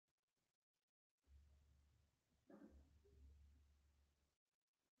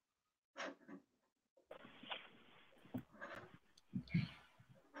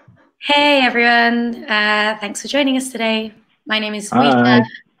Hey everyone, thanks for joining us today. My name is Rita.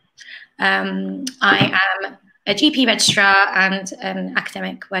 Hi, I am a GP registrar and an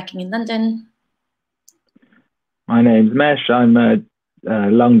academic working in London. my name's Mesh. I'm a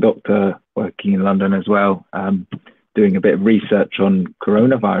lung doctor working in London as well, doing a bit of research on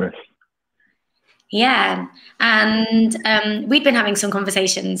coronavirus. Yeah, and we've been having some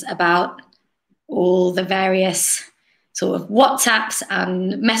conversations about all the various sort of WhatsApps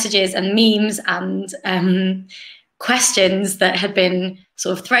and messages and memes and questions that had been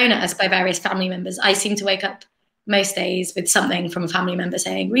sort of thrown at us by various family members. I seem to wake up most days with something from a family member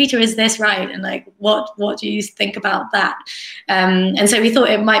saying, Rita, is this right? And like, what do you think about that? And so we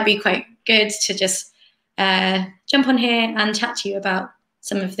thought it might be quite good to just jump on here and chat to you about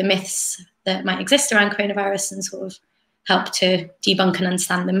some of the myths that might exist around coronavirus and sort of help to debunk and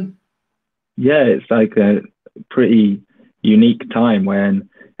understand them. Yeah, it's like a pretty unique time when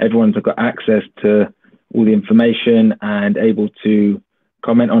everyone's got access to all the information and able to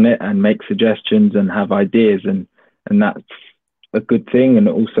comment on it and make suggestions and have ideas, and that's a good thing, and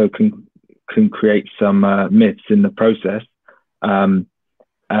it also can create some myths in the process, some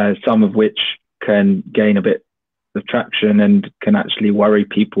of which can gain a bit of traction and can actually worry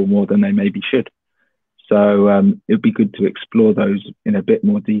people more than they maybe should. So it'd be good to explore those in a bit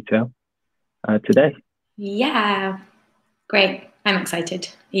more detail today. Yeah, great. I'm excited.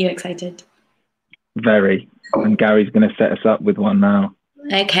 Are you excited? Very. And Gary's going to set us up with one now.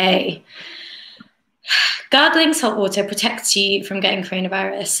 Okay. Gargling salt water protects you from getting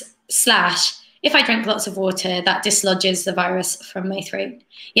coronavirus, / if I drink lots of water, that dislodges the virus from my throat.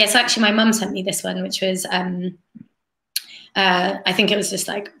 Yeah, so actually my mum sent me this one, which was, I think it was just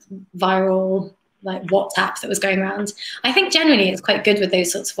like viral, like WhatsApp that was going around. I think generally it's quite good with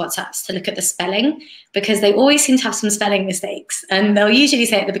those sorts of WhatsApps to look at the spelling, because they always seem to have some spelling mistakes. And they'll usually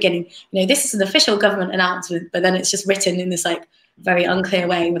say at the beginning, you know, this is an official government announcement, but then it's just written in this like very unclear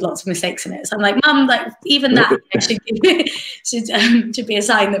way with lots of mistakes in it. So I'm like, Mum, like even that should be a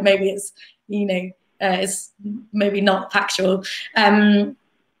sign that maybe it's, you know, it's maybe not factual. But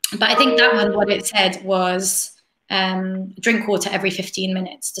I think that one, what it said was drink water every 15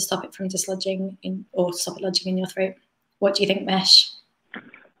 minutes to stop it from dislodging or stop it lodging in your throat. What do you think, Mesh?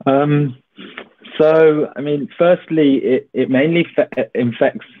 So, I mean, firstly, it mainly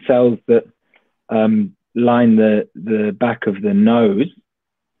infects cells that line the back of the nose,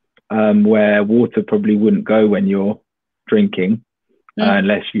 where water probably wouldn't go when you're drinking,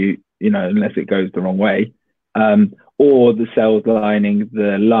 unless unless it goes the wrong way, or the cells lining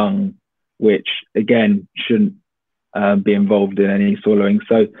the lung, which again shouldn't be involved in any swallowing.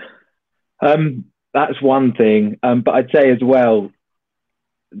 So that's one thing. But I'd say as well,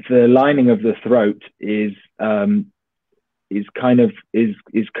 the lining of the throat is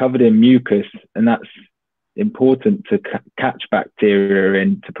covered in mucus, and that's important to catch bacteria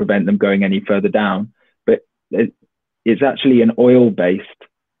in to prevent them going any further down. But it's actually an oil-based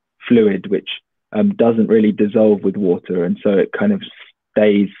fluid which doesn't really dissolve with water, and so it kind of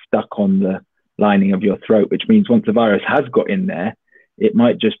stays stuck on the lining of your throat, which means once the virus has got in there, it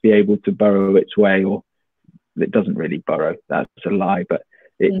might just be able to burrow its way, or it doesn't really burrow, that's a lie, but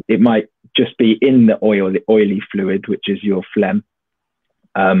it might just be in the oily fluid, which is your phlegm,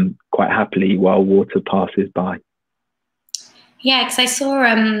 quite happily while water passes by. Yeah, because I saw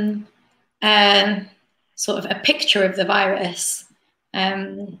sort of a picture of the virus,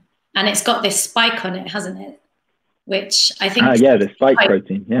 and it's got this spike on it, hasn't it? Which I think the spike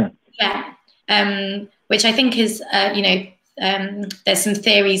protein, which I think is there's some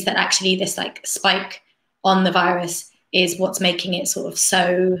theories that actually this like spike on the virus is what's making it sort of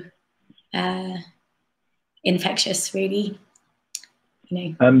so infectious, really.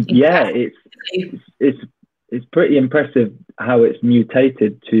 It's pretty impressive how it's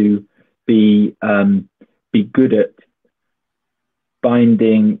mutated to be good at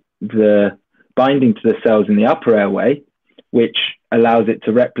binding to the cells in the upper airway, which allows it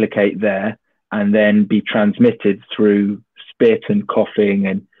to replicate there and then be transmitted through spit and coughing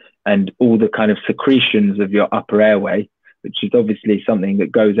and all the kind of secretions of your upper airway, which is obviously something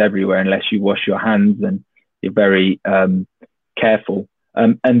that goes everywhere unless you wash your hands and you're very careful.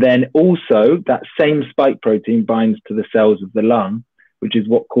 And then also that same spike protein binds to the cells of the lung, which is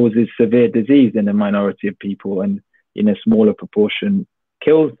what causes severe disease in a minority of people, and in a smaller proportion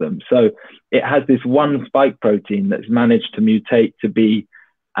kills them. So it has this one spike protein that's managed to mutate to be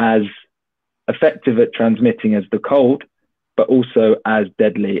as effective at transmitting as the cold, but also as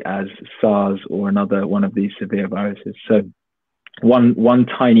deadly as SARS or another one of these severe viruses. So one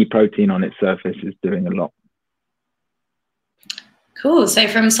tiny protein on its surface is doing a lot. Cool. So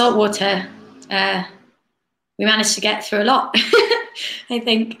from saltwater, we managed to get through a lot, I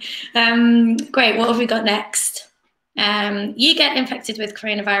think. Great. What have we got next? You get infected with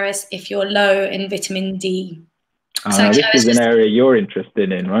coronavirus if you're low in vitamin D. So this is an area you're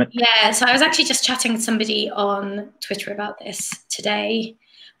interested in, right? Yeah. So I was actually just chatting to somebody on Twitter about this today.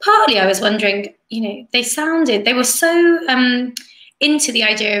 Partly I was wondering, they were so into the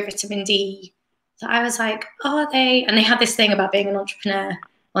idea of vitamin D that I was like, are they? And they had this thing about being an entrepreneur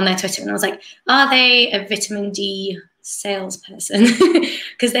on their Twitter. And I was like, are they a vitamin D salesperson?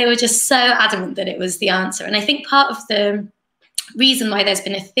 Because they were just so adamant that it was the answer. And I think part of the reason why there's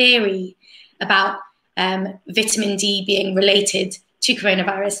been a theory about vitamin D being related to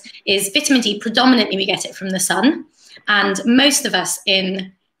coronavirus is vitamin D, predominantly we get it from the sun. And most of us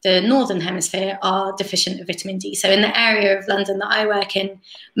in the Northern Hemisphere are deficient of vitamin D. So in the area of London that I work in,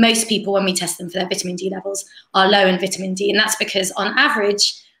 most people, when we test them for their vitamin D levels, are low in vitamin D. And that's because on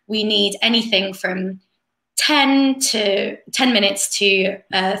average, we need anything from 10 minutes to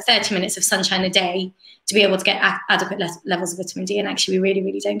 30 minutes of sunshine a day to be able to get adequate levels of vitamin D. And actually, we really,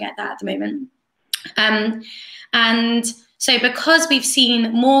 really don't get that at the moment. And so because we've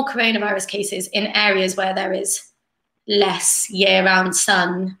seen more coronavirus cases in areas where there is less year-round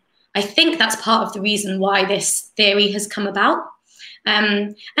sun, I think that's part of the reason why this theory has come about.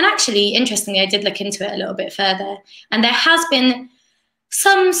 And actually, interestingly, I did look into it a little bit further, and there has been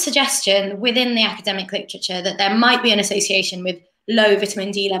some suggestion within the academic literature that there might be an association with low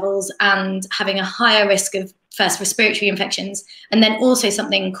vitamin D levels and having a higher risk of first respiratory infections, and then also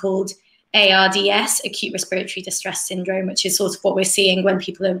something called ARDS, acute respiratory distress syndrome, which is sort of what we're seeing when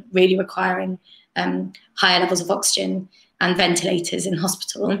people are really requiring higher levels of oxygen and ventilators in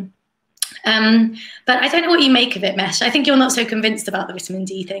hospital. But I don't know what you make of it, Mesh. I think you're not so convinced about the vitamin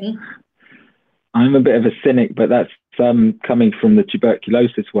D thing. I'm a bit of a cynic, but that's coming from the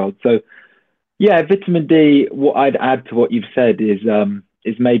tuberculosis world. So yeah, vitamin D, what I'd add to what you've said is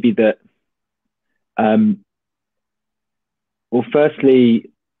maybe that, well, firstly,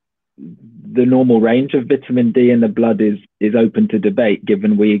 the normal range of vitamin D in the blood is open to debate,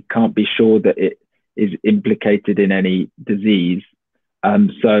 given we can't be sure that it is implicated in any disease.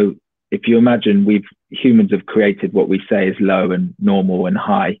 So if you imagine humans have created what we say is low and normal and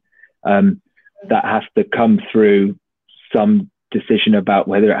high, that has to come through some decision about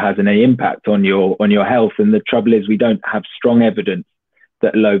whether it has any impact on your health. And the trouble is we don't have strong evidence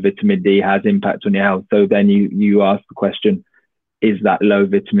that low vitamin D has impact on your health. So then you ask the question, is that low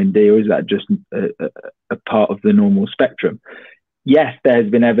vitamin D, or is that just a part of the normal spectrum? Yes, there has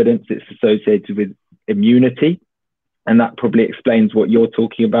been evidence it's associated with immunity, and that probably explains what you're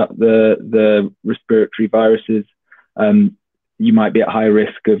talking about, the respiratory viruses. You might be at high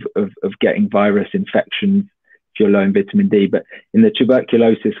risk of getting virus infections if you're low in vitamin D. But in the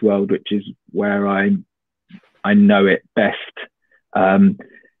tuberculosis world, which is where I know it best,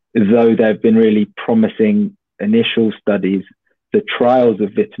 though there have been really promising initial studies, the trials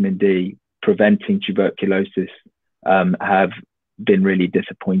of vitamin D preventing tuberculosis have been really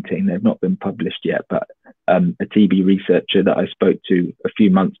disappointing. They've not been published yet, but a TB researcher that I spoke to a few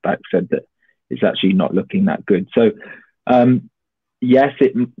months back said that it's actually not looking that good. So yes,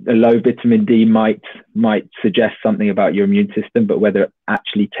 a low vitamin D might suggest something about your immune system, but whether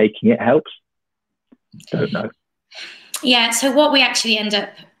actually taking it helps, don't know. Yeah, so what we actually end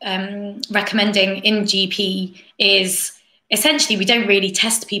up recommending in GP is essentially we don't really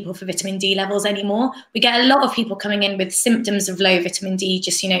test people for vitamin D levels anymore. We get a lot of people coming in with symptoms of low vitamin D,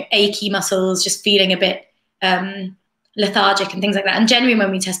 just, achy muscles, just feeling a bit lethargic and things like that. And generally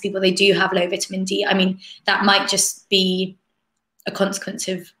when we test people, they do have low vitamin D. I mean, that might just be a consequence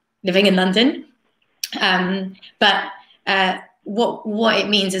of living in London. But what it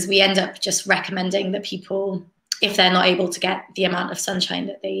means is we end up just recommending that people, if they're not able to get the amount of sunshine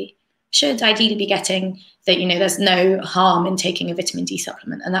that they should ideally be getting, that, there's no harm in taking a vitamin D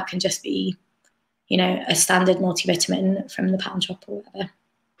supplement. And that can just be, a standard multivitamin from the pound shop or whatever.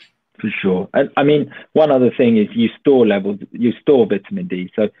 For sure. I mean, one other thing is you store vitamin D.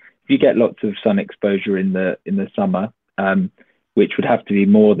 So if you get lots of sun exposure in the summer, which would have to be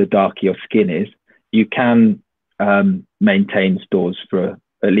more the darker your skin is, you can maintain stores for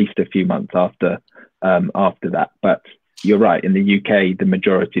at least a few months after that. But you're right, in the UK, the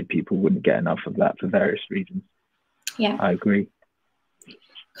majority of people wouldn't get enough of that for various reasons. Yeah. I agree.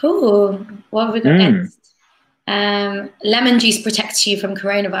 Cool. What have we got next? Lemon juice protects you from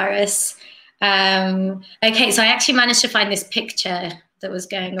coronavirus. Okay, so I actually managed to find this picture that was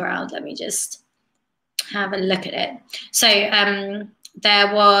going around. Let me just have a look at it. So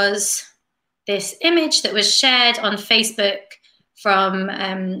there was this image that was shared on Facebook from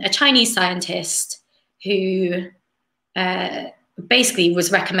a Chinese scientist who basically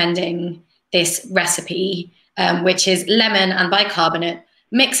was recommending this recipe, which is lemon and bicarbonate,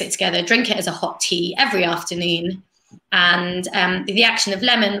 mix it together, drink it as a hot tea every afternoon. And the action of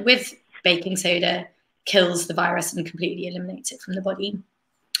lemon with baking soda kills the virus and completely eliminates it from the body.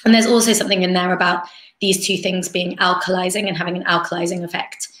 And there's also something in there about these two things being alkalizing and having an alkalizing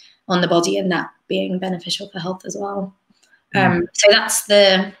effect on the body, and that being beneficial for health as well. So that's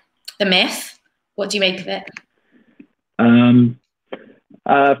the myth. What do you make of it?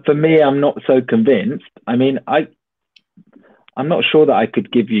 For me, I'm not so convinced. I mean, I'm not sure that I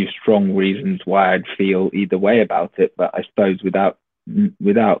could give you strong reasons why I'd feel either way about it, but I suppose without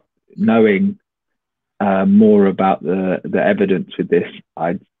knowing more about the evidence with this,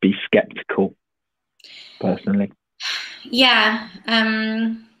 I'd be skeptical personally. Yeah.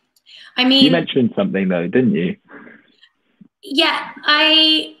 I mean, you mentioned something though, didn't you? Yeah,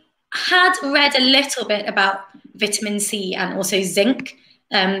 I had read a little bit about vitamin C and also zinc.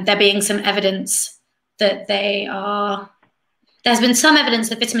 There being some evidence that there's been some evidence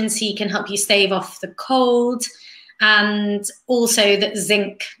that vitamin C can help you stave off the cold, and also that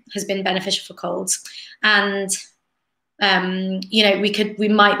zinc has been beneficial for colds. And, you know, we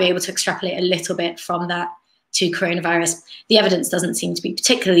might be able to extrapolate a little bit from that to coronavirus. The evidence doesn't seem to be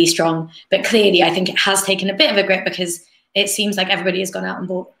particularly strong, but clearly I think it has taken a bit of a grip because it seems like everybody has gone out and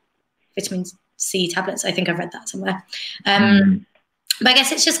bought vitamin C tablets. I think I've read that somewhere. But I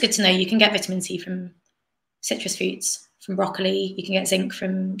guess it's just good to know you can get vitamin C from citrus fruits, from broccoli. You can get zinc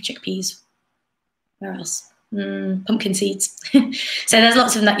from chickpeas. Where else? Pumpkin seeds. So there's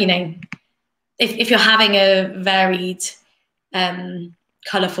lots of that, you know, if you're having a varied,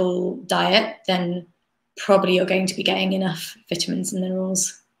 colourful diet, then probably you're going to be getting enough vitamins and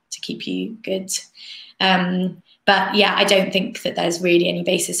minerals to keep you good. But yeah, I don't think that there's really any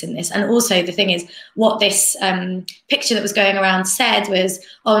basis in this. And also the thing is, what this picture that was going around said was,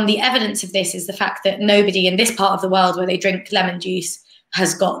 the evidence of this is the fact that nobody in this part of the world where they drink lemon juice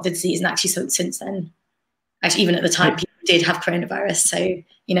has got the disease. And actually, so since then, actually, even at the time, people did have coronavirus. So,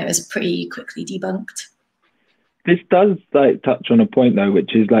 you know, it was pretty quickly debunked. This does like touch on a point though,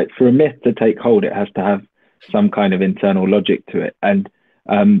 which is like for a myth to take hold, it has to have some kind of internal logic to it. And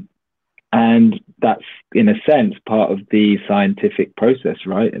that's, in a sense, part of the scientific process,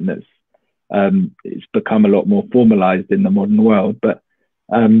 right? And that's it's become a lot more formalized in the modern world. But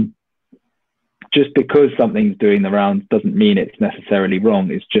just because something's doing the rounds doesn't mean it's necessarily wrong.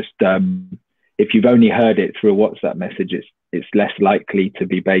 It's just if you've only heard it through a WhatsApp message, it's less likely to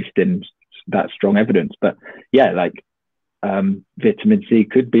be based in that strong evidence. But yeah, like vitamin C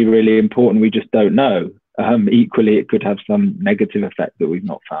could be really important. We just don't know. Equally, it could have some negative effect that we've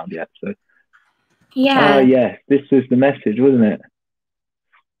not found yet. So, yeah, yeah, this was the message, wasn't it?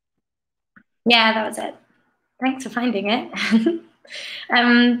 Yeah, that was it. Thanks for finding it.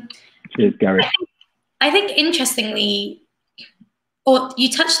 Cheers, Gary. I think interestingly, or you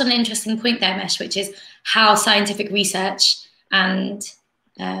touched on an interesting point there, Mesh, which is how scientific research and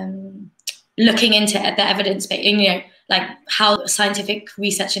looking into the evidence, you know, like how scientific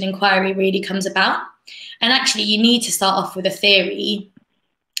research and inquiry really comes about. And actually, you need to start off with a theory,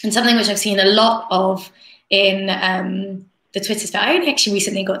 and something which I've seen a lot of in the Twitter sphere. I only actually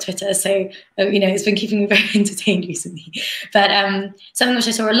recently got Twitter, so you know, it's been keeping me very entertained recently. But something which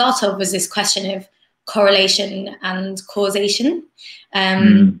I saw a lot of was this question of correlation and causation,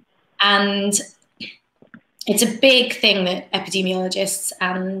 and it's a big thing that epidemiologists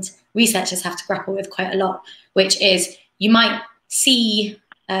and researchers have to grapple with quite a lot, which is you might see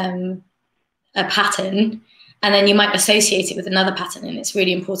a pattern and then you might associate it with another pattern, and it's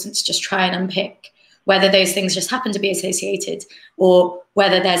really important to just try and unpick whether those things just happen to be associated or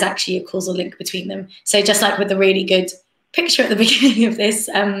whether there's actually a causal link between them. So just like with the really good picture at the beginning of this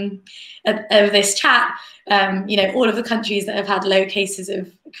chat, you know, all of the countries that have had low cases of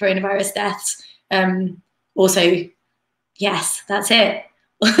coronavirus deaths, also, yes, that's it.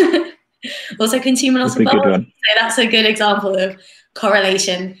 Also consume lots of bubble tea. So that's a good example of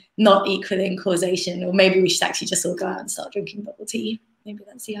correlation not equaling causation. Or maybe we should actually just all go out and start drinking bubble tea. Maybe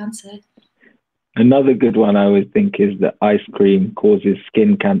that's the answer. Another good one I always think is that ice cream causes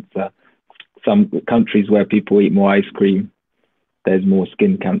skin cancer. Some countries where people eat more ice cream, there's more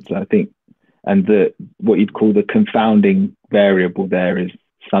skin cancer, I think. And what you'd call the confounding variable there is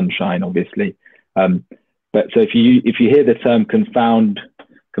sunshine, obviously. But so if you hear the term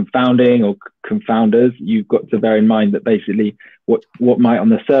confounding or confounders, you've got to bear in mind that basically what might on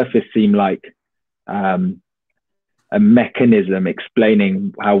the surface seem like a mechanism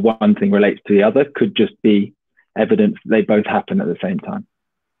explaining how one thing relates to the other could just be evidence that they both happen at the same time.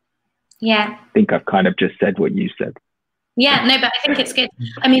 Yeah. I think I've kind of just said what you said. Yeah, no, but I think it's good.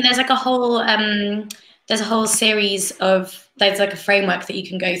 I mean, there's like a whole series of, there's like a framework that you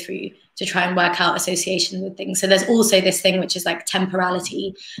can go through to try and work out association with things. So there's also this thing which is like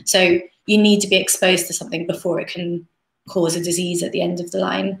temporality. So you need to be exposed to something before it can cause a disease at the end of the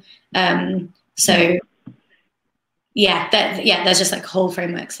line. So yeah, there's just like whole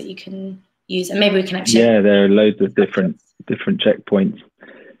frameworks that you can use, and maybe we can actually. Yeah, there are loads of different checkpoints.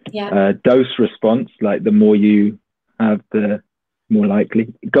 Yeah. Dose response, like the more you have, the more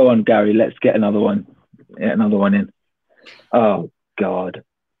likely. Go on, Gary. Let's get another one. Get another one in. Oh God.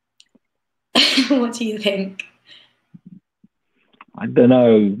 What do you think? I don't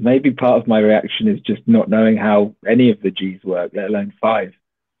know. Maybe part of my reaction is just not knowing how any of the G's work, let alone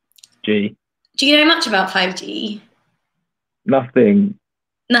 5G. Do you know much about 5G? Nothing.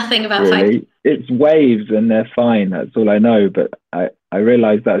 Nothing about really. 5G. It's waves and they're fine. That's all I know. But I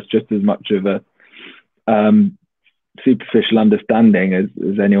realize that's just as much of a superficial understanding as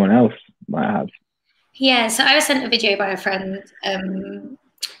anyone else might have. Yeah. So I was sent a video by a friend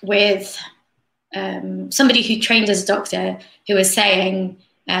with somebody who trained as a doctor, who was saying,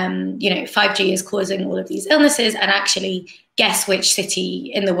 5G is causing all of these illnesses, and actually, guess which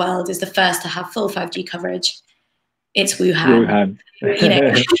city in the world is the first to have full 5G coverage? It's Wuhan.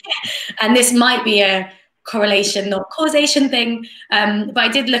 And this might be a correlation, not causation thing, but I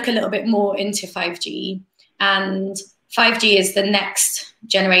did look a little bit more into 5G, and 5G is the next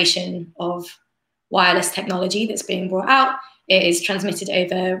generation of wireless technology that's being brought out. It is transmitted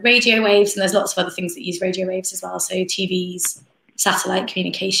over radio waves, and there's lots of other things that use radio waves as well, so TVs, satellite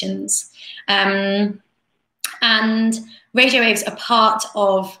communications. And radio waves are part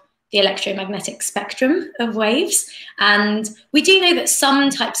of the electromagnetic spectrum of waves. And we do know that some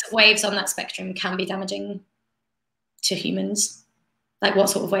types of waves on that spectrum can be damaging to humans. Like what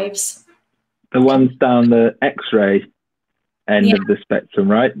sort of waves? The ones down the X-ray end of the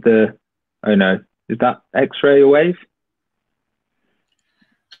spectrum, right? Is that X-ray a wave?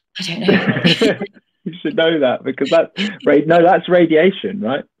 I don't know. You should know that, because that's radiation,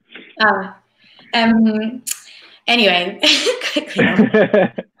 right? Anyway, quickly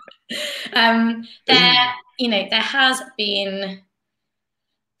on. There has been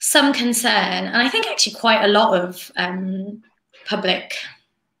some concern, and I think actually quite a lot of public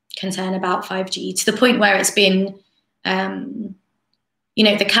concern about 5G, to the point where it's been,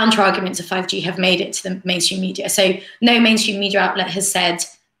 the counter arguments of 5G have made it to the mainstream media. So no mainstream media outlet has said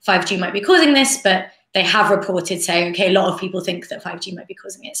 5G might be causing this, but they have reported saying, okay, a lot of people think that 5G might be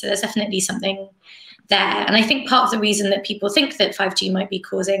causing it. So there's definitely something there. And I think part of the reason that people think that 5G might be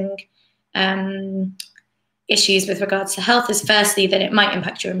causing issues with regards to health is firstly that it might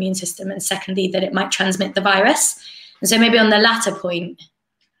impact your immune system, and secondly that it might transmit the virus. And so maybe on the latter point,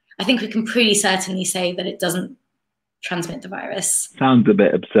 I think we can pretty certainly say that it doesn't transmit the virus. Sounds a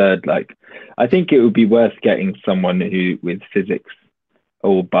bit absurd. Like, I think it would be worth getting someone who with physics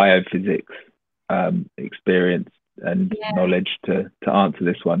or biophysics experience and knowledge to answer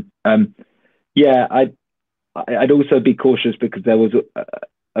this one. I'd also be cautious, because there was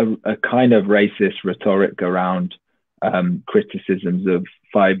a kind of racist rhetoric around criticisms of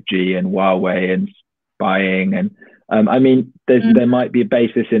 5G and Huawei and spying, and there might be a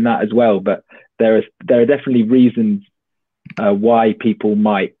basis in that as well, but there are definitely reasons why people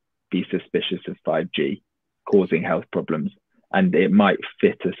might be suspicious of 5G causing health problems, and it might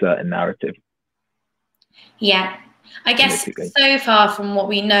fit a certain narrative. Yeah, I guess so far from what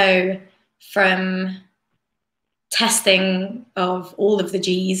we know from testing of all of the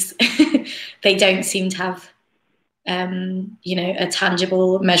Gs, they don't seem to have, a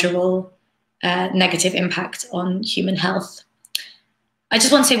tangible, measurable negative impact on human health. I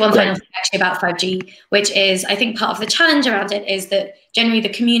just want to say one final thing actually about 5G, which is, I think part of the challenge around it is that generally the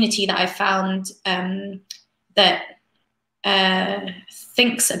community that I've found that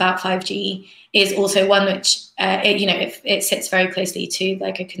thinks about 5G is also one which, it sits very closely to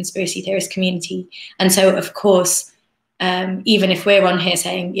like a conspiracy theorist community. And so, of course, even if we're on here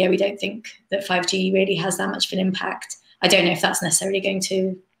saying, we don't think that 5G really has that much of an impact, I don't know if that's necessarily going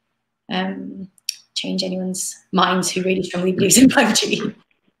to change anyone's minds who really strongly believes in 5G.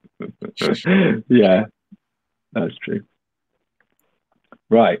 Yeah, that's true.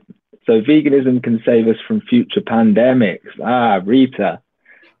 Right. So veganism can save us from future pandemics. Rita,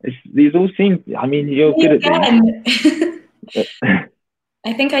 these all seem, you're good at these.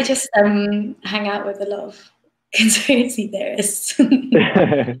 I think I just hang out with a lot of conspiracy theorists.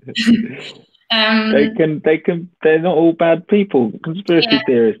 They're not all bad people. Conspiracy Yeah.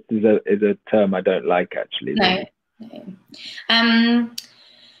 theorist is a term I don't like, actually. No.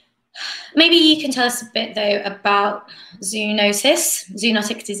 Maybe you can tell us a bit though about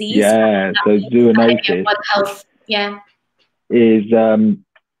zoonotic disease. Yeah, so zoonosis One Health, yeah, is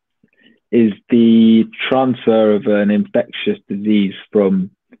the transfer of an infectious disease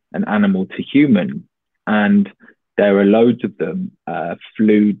from an animal to human, and there are loads of them.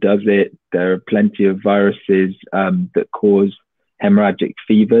 Flu does it. There are plenty of viruses that cause hemorrhagic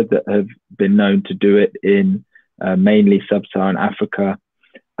fever that have been known to do it in mainly sub-Saharan Africa,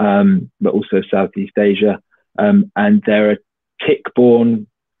 but also Southeast Asia. And there are tick-borne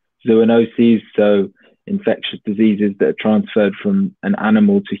zoonoses, so infectious diseases that are transferred from an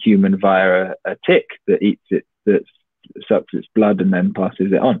animal to human via a tick that eats it, that sucks its blood and then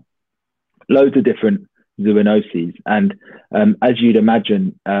passes it on. Loads of different zoonoses. And as you'd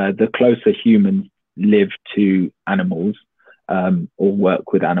imagine, the closer humans live to animals or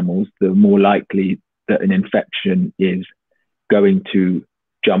work with animals, the more likely that an infection is going to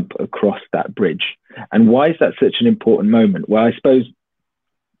jump across that bridge. And why is that such an important moment? Well, I suppose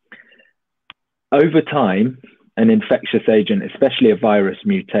over time, an infectious agent, especially a virus,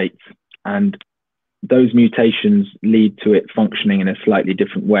 mutates, and those mutations lead to it functioning in a slightly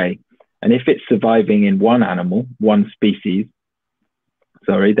different way. And if it's surviving in one animal, one species,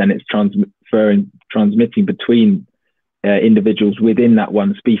 then it's transmitting between individuals within that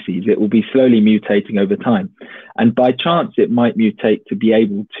one species. It will be slowly mutating over time. And by chance, it might mutate to be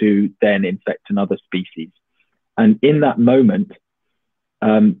able to then infect another species. And in that moment,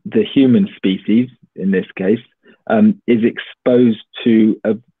 the human species, in this case, is exposed to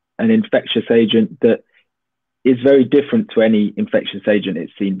an infectious agent that is very different to any infectious agent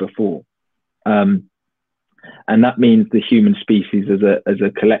it's seen before. And that means the human species as a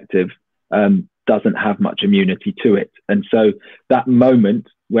collective doesn't have much immunity to it. And so that moment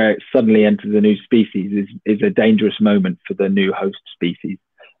where it suddenly enters a new species is a dangerous moment for the new host species.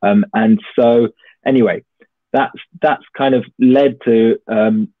 And so anyway, that's kind of led to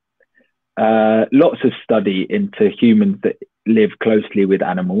lots of study into humans that live closely with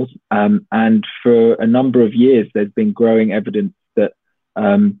animals. And for a number of years, there's been growing evidence that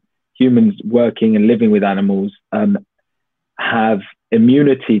humans working and living with animals have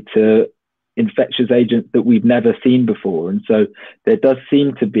immunity to infectious agents that we've never seen before. And so there does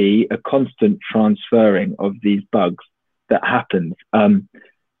seem to be a constant transferring of these bugs that happens.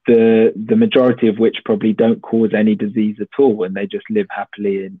 The majority of which probably don't cause any disease at all, and they just live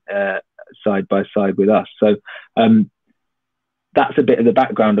happily in, side by side with us. So that's a bit of the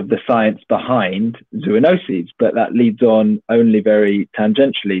background of the science behind zoonoses, but that leads on only very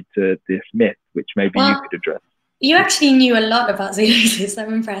tangentially to this myth, which maybe you could address. You actually knew a lot about zoonosis.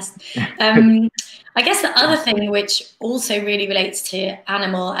 I'm impressed. I guess the other thing which also really relates to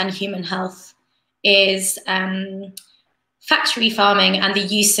animal and human health is factory farming and the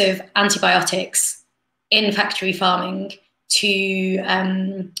use of antibiotics in factory farming to,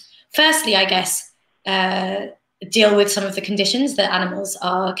 firstly, I guess, deal with some of the conditions that animals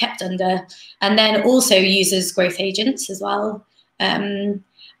are kept under, and then also uses growth agents as well.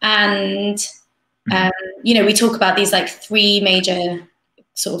 You know, we talk about these like three major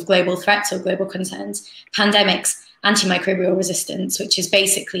sort of global threats or global concerns: pandemics, antimicrobial resistance, which is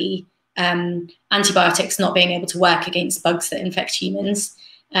basically antibiotics not being able to work against bugs that infect humans,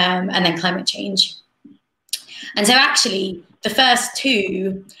 and then climate change. And so actually the first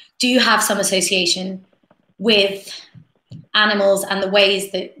two do have some association with animals and the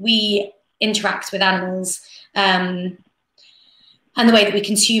ways that we interact with animals, and the way that we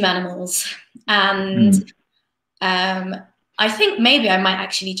consume animals. And I think maybe I might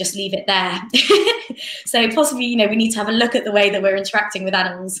actually just leave it there. So possibly, you know, we need to have a look at the way that we're interacting with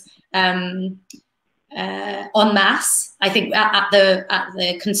animals en masse. I think at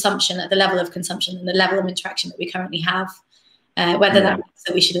the consumption, at the level of consumption and the level of interaction that we currently have, whether that means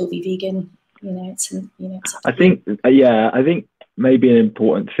that we should all be vegan. You know, I think maybe an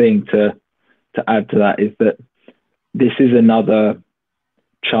important thing to add to that is that this is another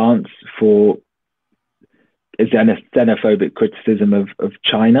chance for a xenophobic criticism of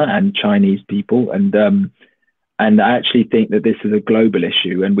China and Chinese people, and I actually think that this is a global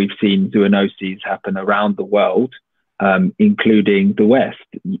issue, and we've seen zoonoses happen around the world, including the West,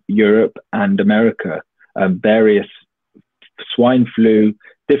 Europe and America, various swine flu,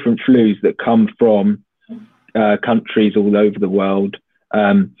 different flus that come from countries all over the world,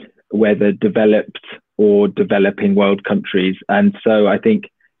 whether developed or developing world countries. And so I think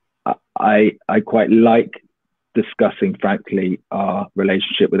I quite like discussing, frankly, our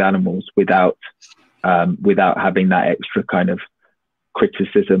relationship with animals without having that extra kind of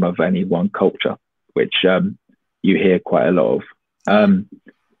criticism of any one culture, which you hear quite a lot of.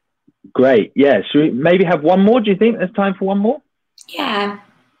 Great. Yeah. Should we maybe have one more? Do you think there's time for one more? Yeah.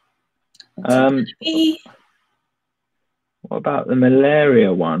 What about the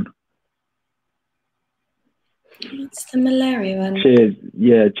malaria one? What's the malaria one? Cheers.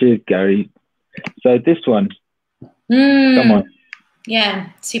 Yeah, cheers, Gary. So this one. Come on. Yeah,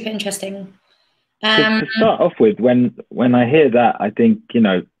 super interesting. To start off with, when I hear that, I think,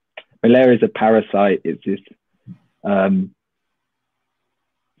 malaria is a parasite. It's this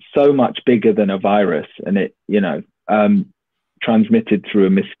so much bigger than a virus, and it, transmitted through a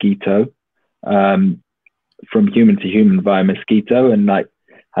mosquito, from human to human via mosquito, and like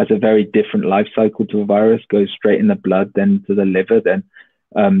has a very different life cycle to a virus. Goes straight in the blood, then to the liver, then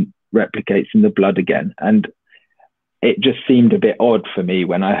replicates in the blood again. And it just seemed a bit odd for me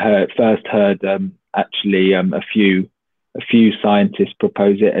when I first heard actually a few scientists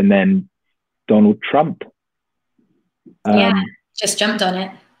propose it, and then Donald Trump just jumped on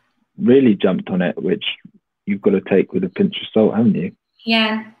it. Really jumped on it, which you've got to take with a pinch of salt, haven't you?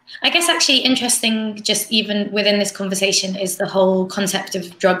 Yeah. I guess actually interesting, just even within this conversation, is the whole concept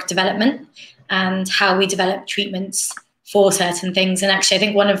of drug development and how we develop treatments for certain things. And actually, I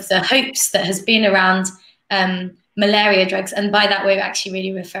think one of the hopes that has been around malaria drugs, and by that we're actually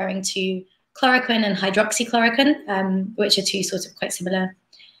really referring to chloroquine and hydroxychloroquine, which are two sort of quite similar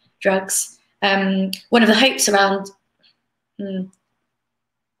drugs. One of the hopes around,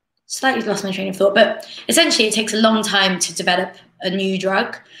 slightly lost my train of thought, but essentially it takes a long time to develop a new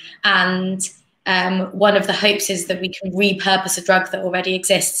drug. And one of the hopes is that we can repurpose a drug that already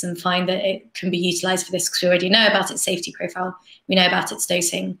exists and find that it can be utilized for this, because we already know about its safety profile. We know about its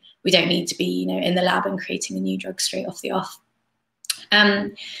dosing. We don't need to be, in the lab and creating a new drug straight off the off.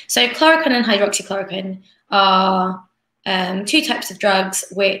 So chloroquine and hydroxychloroquine are two types of drugs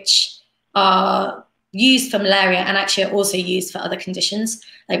which are used for malaria and actually are also used for other conditions,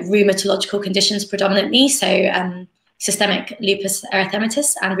 like rheumatological conditions predominantly. So systemic lupus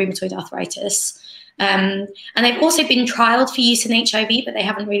erythematosus and rheumatoid arthritis. And they've also been trialed for use in HIV, but they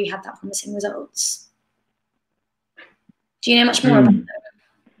haven't really had that promising results. Do you know much more about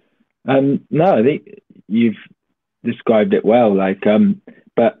them? No, I think you've described it well.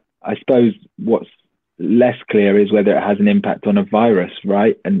 But I suppose what's less clear is whether it has an impact on a virus,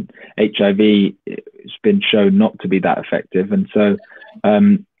 right? And HIV has been shown not to be that effective. And so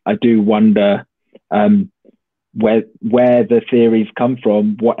I do wonder where the theories come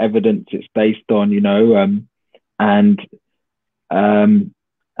from, what evidence it's based on, and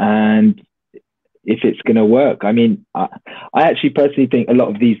if it's going to work. I mean, I actually personally think a lot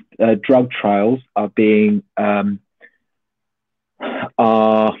of these drug trials are being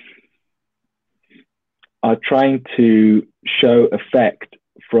are trying to show effect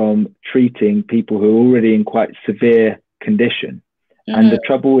from treating people who are already in quite severe condition. Mm-hmm. And the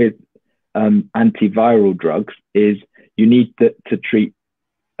trouble with antiviral drugs is you need to treat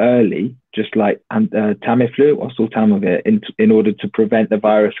early, just like Tamiflu or Sultamivir, in order to prevent the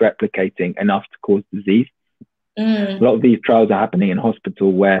virus replicating enough to cause disease. A lot of these trials are happening in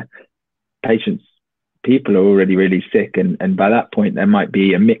hospital where people are already really sick, and by that point there might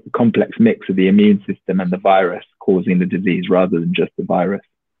be a complex mix of the immune system and the virus causing the disease rather than just the virus.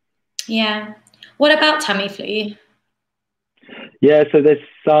 Yeah. What about Tamiflu? Yeah, so there's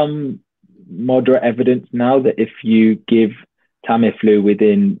some moderate evidence now that if you give Tamiflu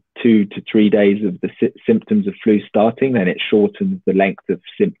within 2 to 3 days of the symptoms of flu starting, then it shortens the length of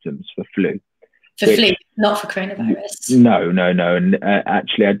symptoms for flu. For flu, not for coronavirus. No. And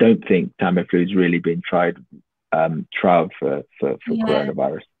actually, I don't think Tamiflu has really been trialed for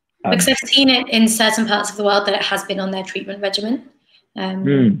coronavirus. Because I've seen it in certain parts of the world that it has been on their treatment regimen.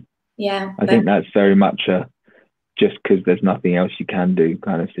 Yeah. I think that's very much just because there's nothing else you can do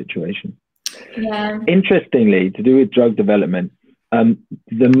kind of situation. Yeah. Interestingly, to do with drug development,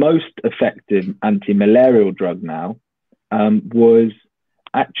 the most effective anti-malarial drug now was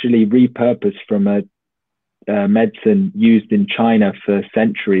actually repurposed from a medicine used in China for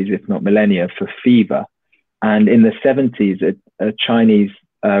centuries, if not millennia, for fever. And in the 70s, a Chinese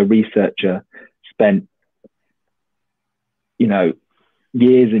researcher spent,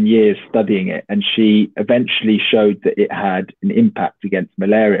 years and years studying it, and she eventually showed that it had an impact against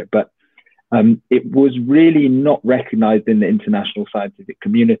malaria. But it was really not recognized in the international scientific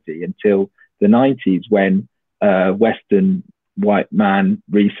community until the 90s, when a Western white man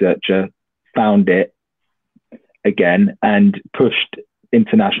researcher found it again and pushed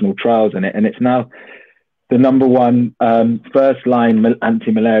international trials on it. And it's now the number one first-line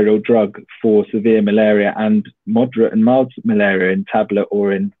anti-malarial drug for severe malaria and moderate and mild malaria in tablet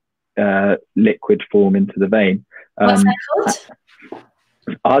or in liquid form into the vein. What's that called?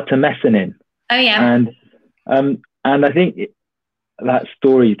 Artemisinin. Oh yeah. And I think that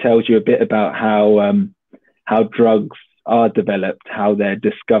story tells you a bit about how drugs are developed, how they're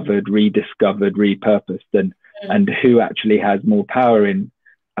discovered, rediscovered, repurposed, and who actually has more power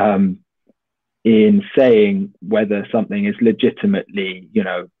in saying whether something is legitimately, you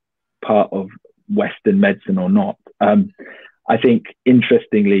know, part of Western medicine or not. I think,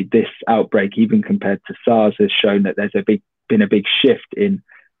 interestingly, this outbreak, even compared to SARS, has shown that there's been a big shift in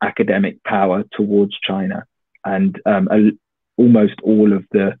academic power towards China, and almost all of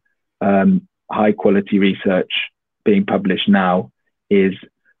the high quality research being published now is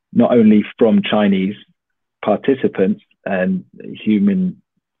not only from Chinese participants and human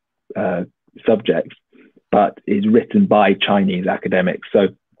subjects, but is written by Chinese academics. So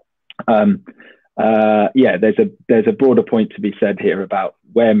yeah, there's a broader point to be said here about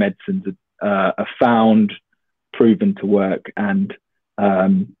where medicines are found, proven to work, and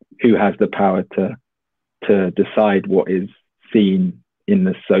who has the power to decide what is seen in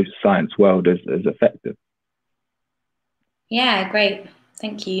the science world as effective. Yeah, great.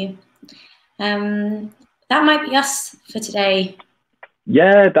 Thank you. That might be us for today.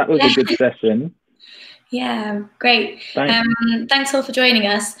 Yeah, that was a good session. Yeah, great. Thanks all for joining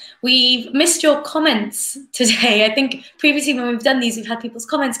us. We've missed your comments today. I think previously when we've done these, we've had people's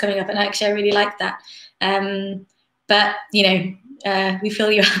comments coming up, and actually I really like that. But, you know, we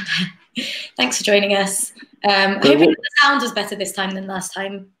feel you out there. Thanks for joining us. Hoping that the sound was better this time than last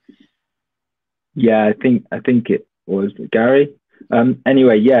time. Yeah, I think it was, Gary.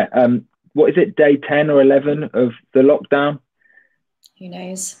 Anyway, yeah. What is it, day 10 or 11 of the lockdown? Who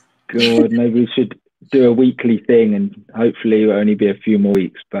knows? God, maybe we should do a weekly thing, and hopefully it'll only be a few more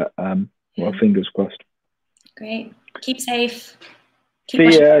weeks, but well, fingers crossed. Great. Keep safe.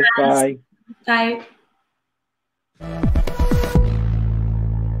 See ya. Bye. Bye.